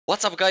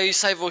What's up guys,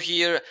 Saivo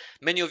here.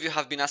 Many of you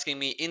have been asking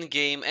me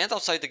in-game and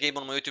outside the game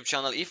on my YouTube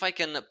channel if I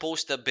can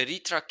post a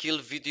Beritra kill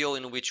video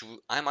in which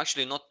I'm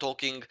actually not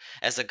talking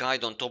as a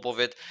guide on top of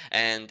it,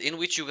 and in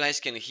which you guys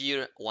can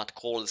hear what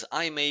calls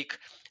I make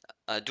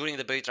during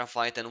the Beritra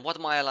fight and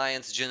what my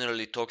alliance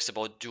generally talks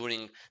about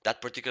during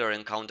that particular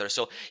encounter.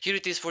 So here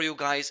it is for you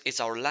guys.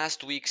 It's our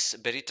last week's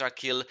Beritra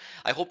kill.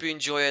 I hope you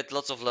enjoy it.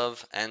 Lots of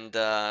love and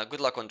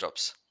good luck on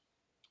drops.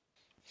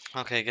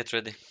 Okay, get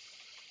ready.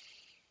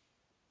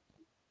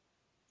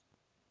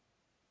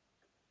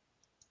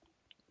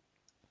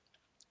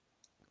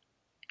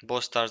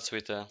 Boss starts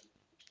with a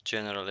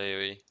general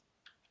AoE.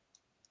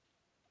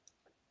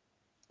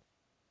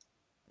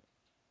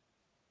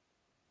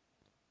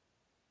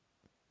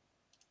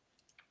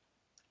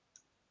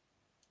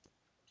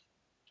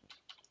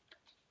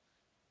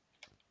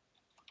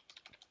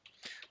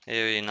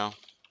 AoE now.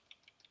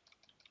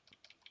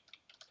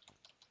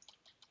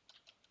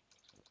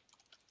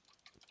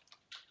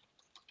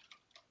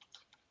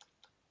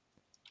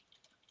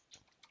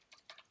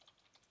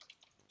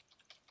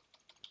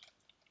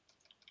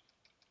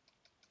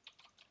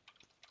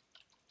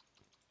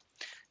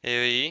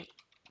 AoE,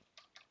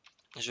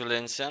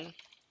 Julensian,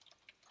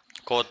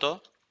 Koto,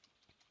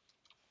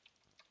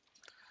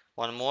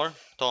 one more,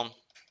 Tom.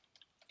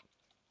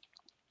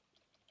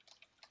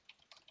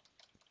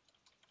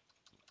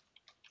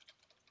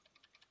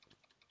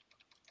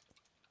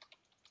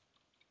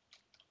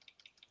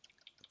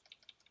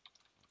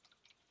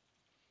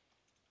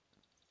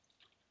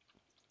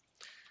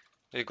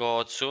 We go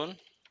out soon,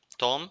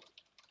 Tom,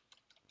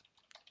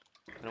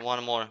 and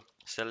one more,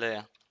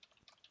 Celea.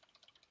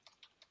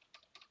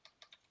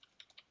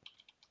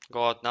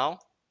 Go out now.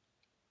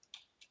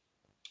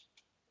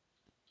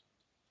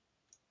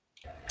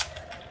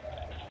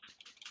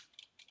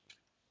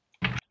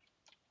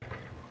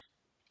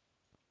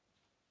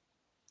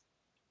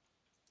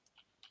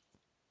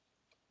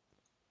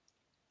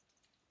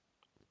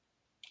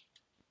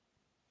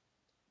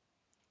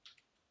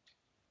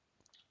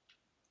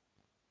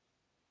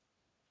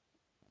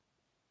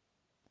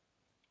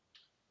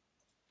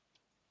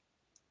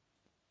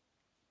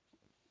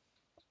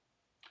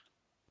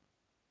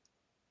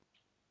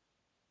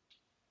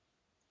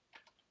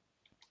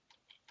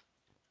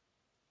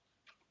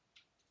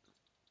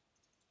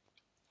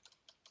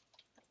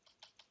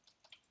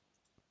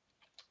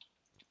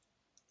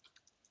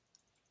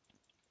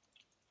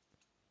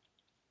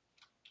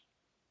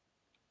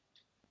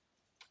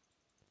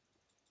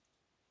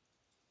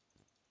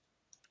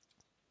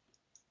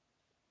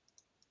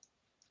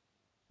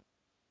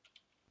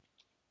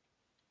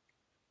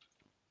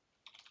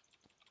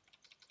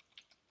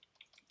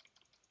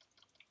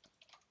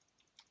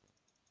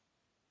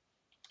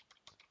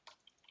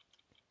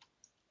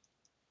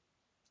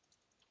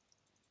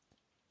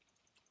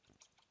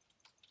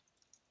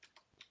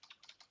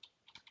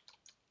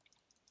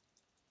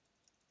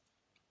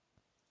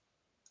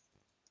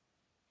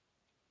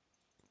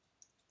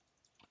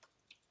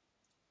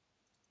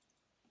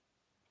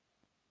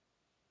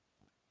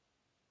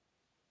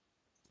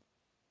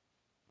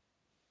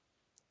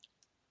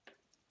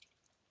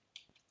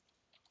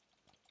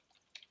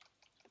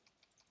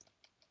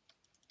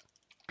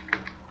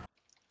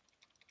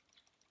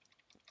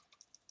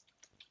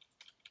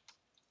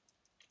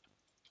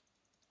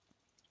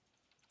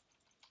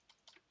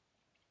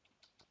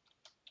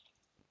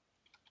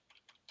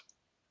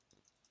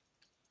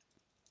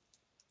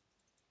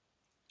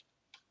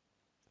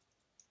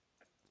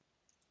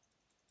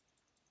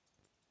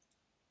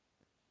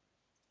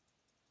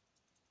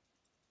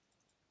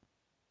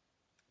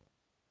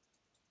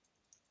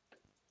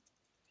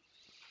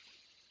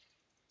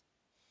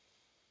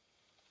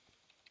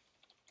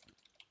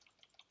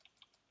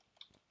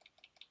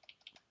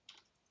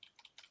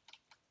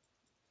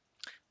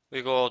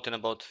 We go out in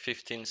about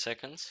 15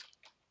 seconds.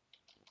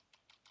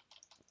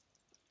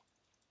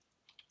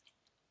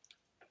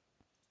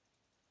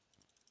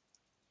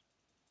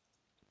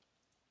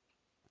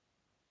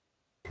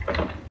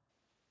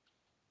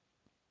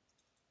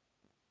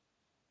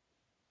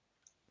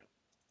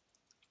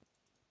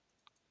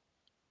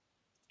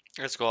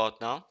 Let's go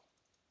out now.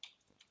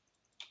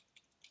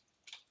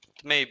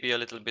 It may be a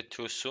little bit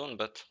too soon,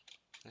 but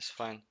it's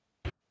fine.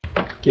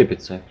 Keep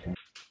it safe.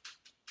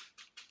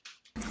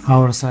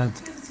 Our side.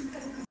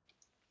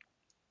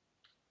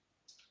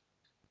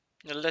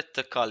 Let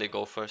the Kali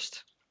go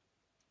first.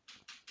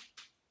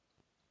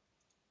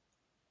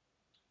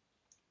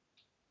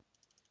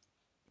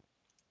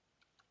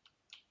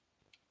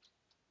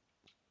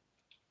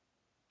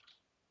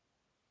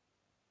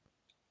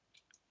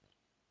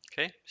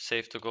 Okay,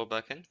 safe to go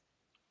back in.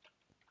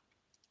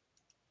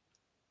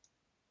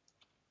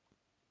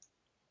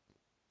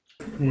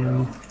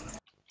 Yeah.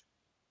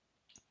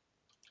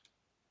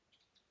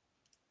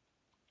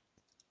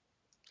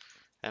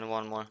 And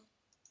one more.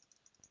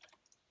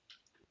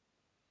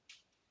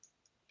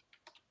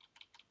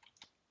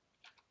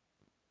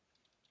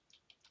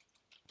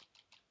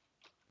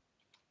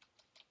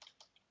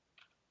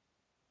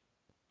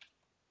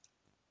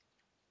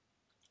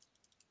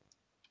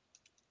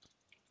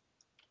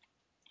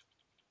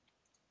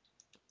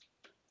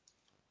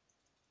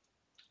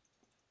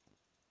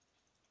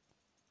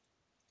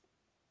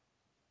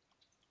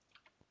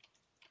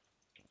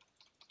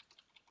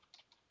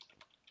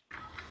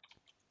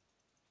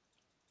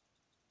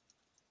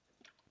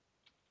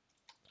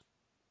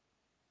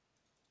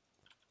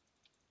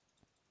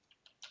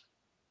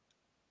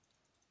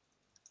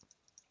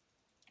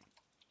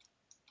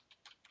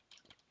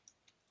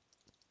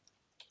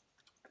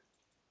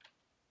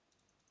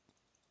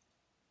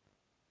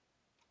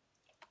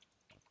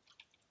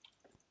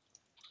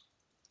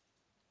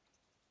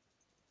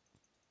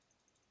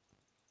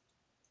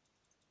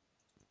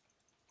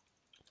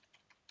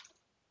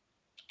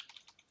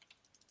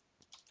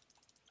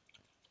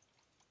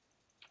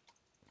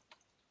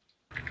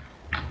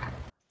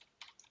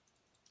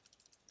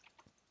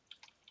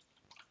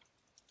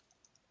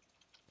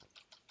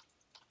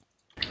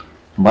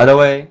 By the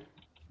way,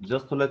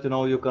 just to let you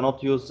know, you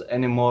cannot use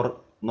any more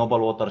noble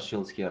water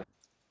shields here.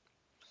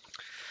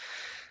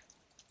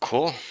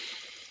 Cool.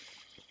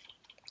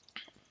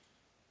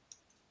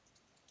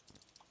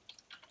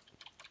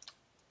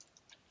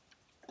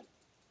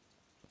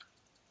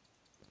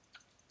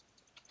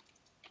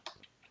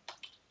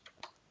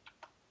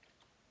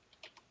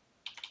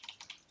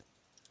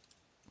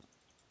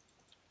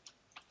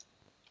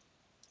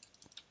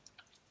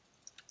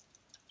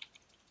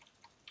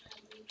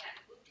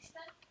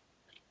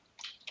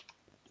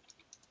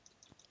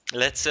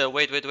 Let's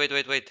wait with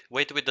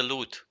the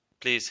loot,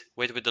 please.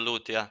 Wait with the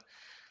loot, yeah.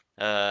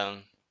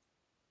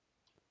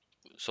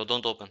 So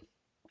don't open.